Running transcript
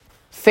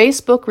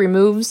Facebook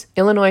removes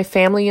Illinois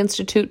Family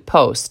Institute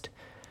post.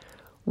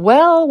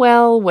 Well,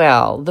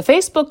 the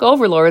Facebook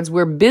overlords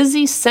were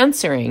busy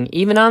censoring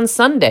even on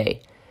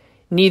Sunday.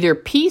 Neither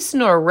peace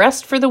nor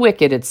rest for the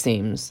wicked, it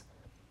seems.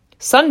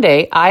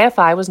 Sunday,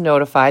 IFI was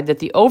notified that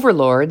the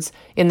overlords,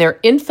 in their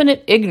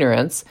infinite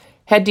ignorance,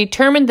 had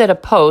determined that a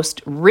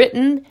post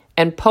written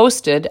and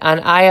posted on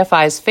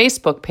IFI's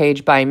Facebook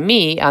page by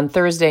me on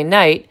Thursday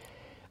night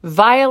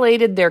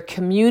violated their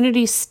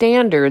community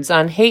standards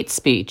on hate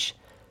speech.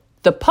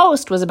 The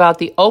post was about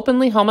the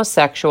openly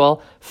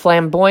homosexual,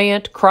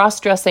 flamboyant,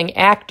 cross-dressing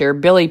actor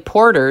Billy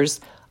Porter's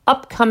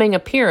upcoming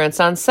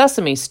appearance on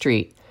Sesame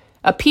Street,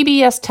 a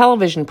PBS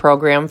television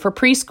program for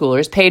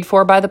preschoolers paid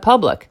for by the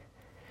public.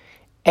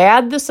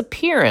 Add this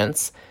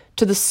appearance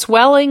to the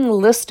swelling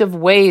list of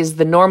ways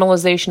the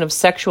normalization of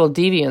sexual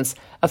deviance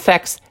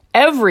affects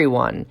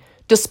everyone,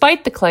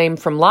 despite the claim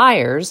from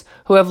liars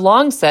who have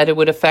long said it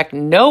would affect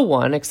no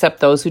one except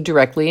those who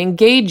directly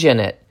engage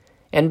in it.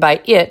 And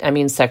by it, I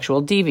mean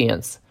sexual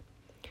deviance.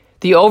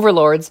 The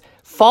overlords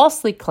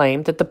falsely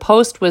claimed that the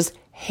post was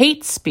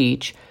hate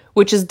speech,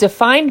 which is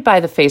defined by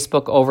the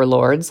Facebook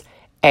overlords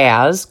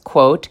as,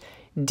 quote,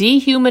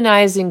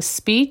 dehumanizing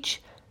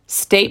speech,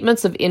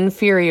 statements of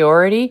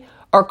inferiority,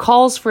 or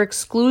calls for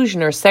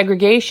exclusion or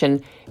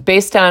segregation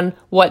based on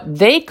what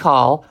they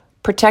call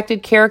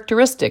protected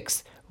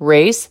characteristics,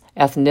 race,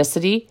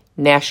 ethnicity,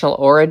 national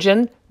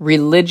origin,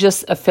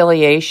 religious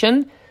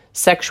affiliation,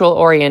 sexual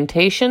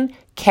orientation,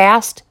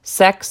 caste,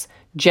 sex,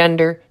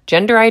 gender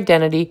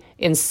identity,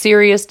 and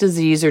serious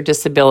disease or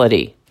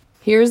disability.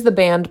 Here's the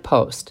banned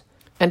post,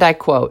 and I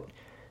quote,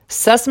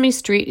 Sesame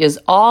Street is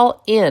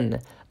all in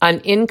on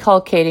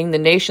inculcating the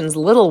nation's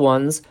little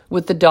ones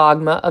with the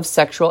dogma of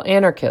sexual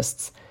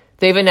anarchists.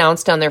 They've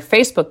announced on their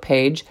Facebook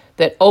page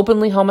that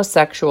openly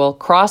homosexual,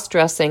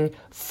 cross-dressing,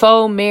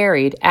 faux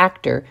married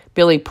actor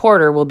Billy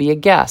Porter will be a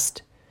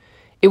guest.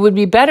 It would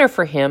be better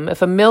for him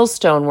if a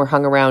millstone were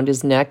hung around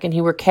his neck and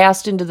he were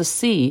cast into the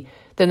sea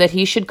than that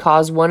he should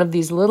cause one of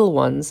these little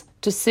ones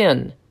to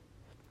sin.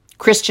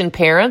 Christian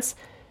parents,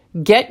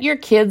 get your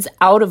kids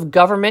out of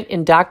government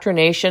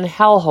indoctrination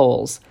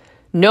hellholes.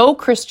 No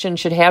Christian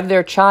should have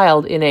their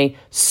child in a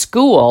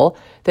school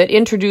that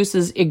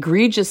introduces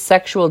egregious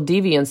sexual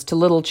deviance to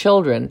little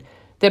children,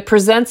 that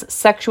presents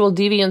sexual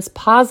deviance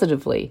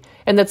positively,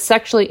 and that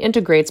sexually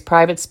integrates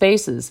private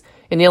spaces.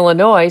 In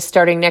Illinois,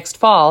 starting next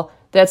fall,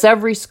 that's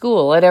every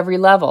school at every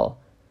level.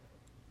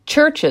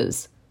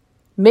 Churches,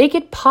 make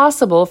it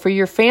possible for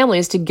your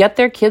families to get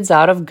their kids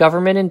out of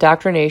government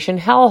indoctrination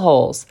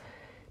hellholes.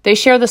 They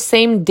share the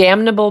same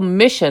damnable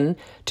mission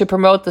to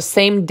promote the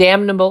same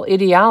damnable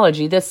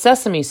ideology that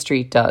Sesame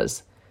Street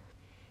does.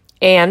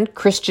 And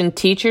Christian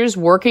teachers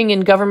working in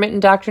government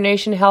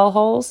indoctrination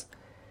hellholes?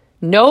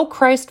 No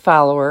Christ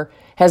follower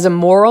has a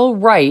moral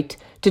right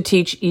to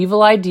teach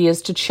evil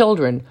ideas to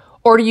children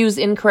or to use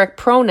incorrect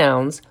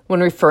pronouns when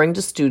referring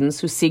to students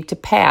who seek to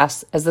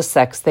pass as the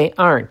sex they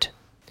aren't.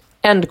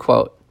 End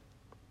quote.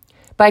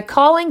 By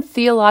calling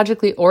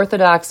theologically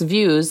orthodox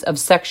views of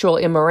sexual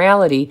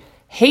immorality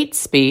hate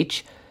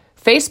speech,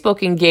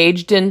 Facebook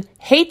engaged in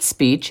hate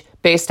speech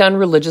based on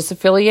religious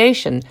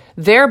affiliation,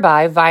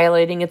 thereby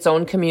violating its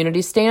own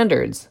community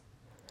standards.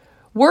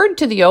 Word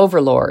to the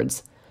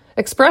overlords.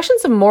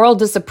 Expressions of moral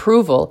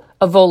disapproval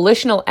of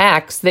volitional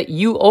acts that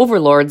you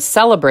overlords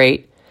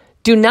celebrate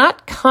do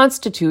not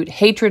constitute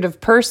hatred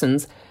of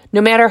persons,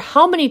 no matter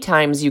how many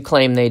times you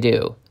claim they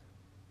do.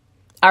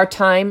 Our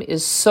time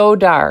is so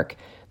dark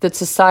that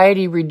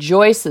society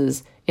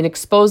rejoices in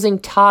exposing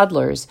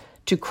toddlers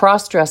to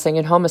cross-dressing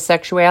and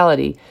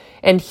homosexuality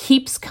and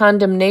heaps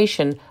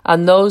condemnation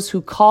on those who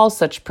call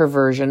such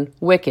perversion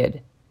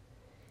wicked.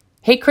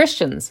 Hey,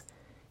 Christians,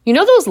 you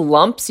know those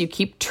lumps you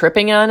keep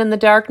tripping on in the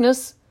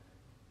darkness?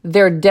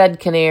 They're dead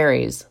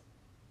canaries.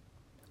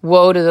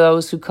 Woe to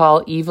those who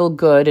call evil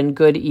good and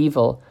good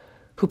evil,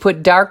 who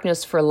put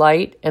darkness for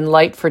light and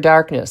light for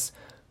darkness,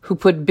 who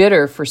put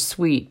bitter for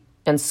sweet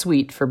and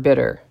sweet for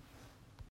bitter.